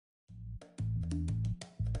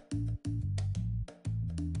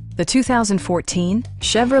The 2014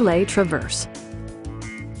 Chevrolet Traverse.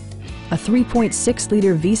 A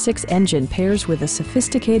 3.6-liter V6 engine pairs with a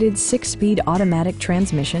sophisticated 6-speed automatic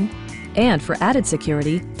transmission, and for added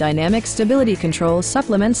security, dynamic stability control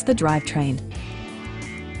supplements the drivetrain.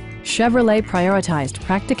 Chevrolet prioritized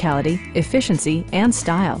practicality, efficiency, and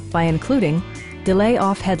style by including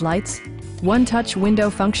delay-off headlights, one-touch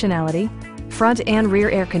window functionality, front and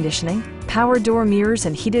rear air conditioning, power door mirrors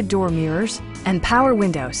and heated door mirrors, and power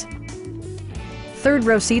windows.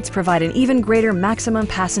 Third-row seats provide an even greater maximum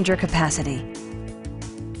passenger capacity.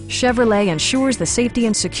 Chevrolet ensures the safety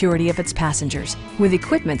and security of its passengers with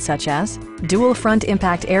equipment such as dual front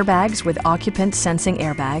impact airbags with occupant sensing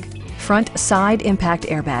airbag, front side impact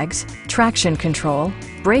airbags, traction control,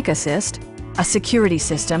 brake assist, a security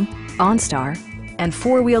system, OnStar, and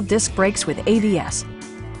four-wheel disc brakes with ABS.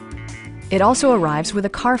 It also arrives with a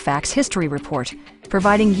Carfax history report,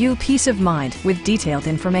 providing you peace of mind with detailed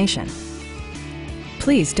information.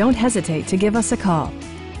 Please don't hesitate to give us a call.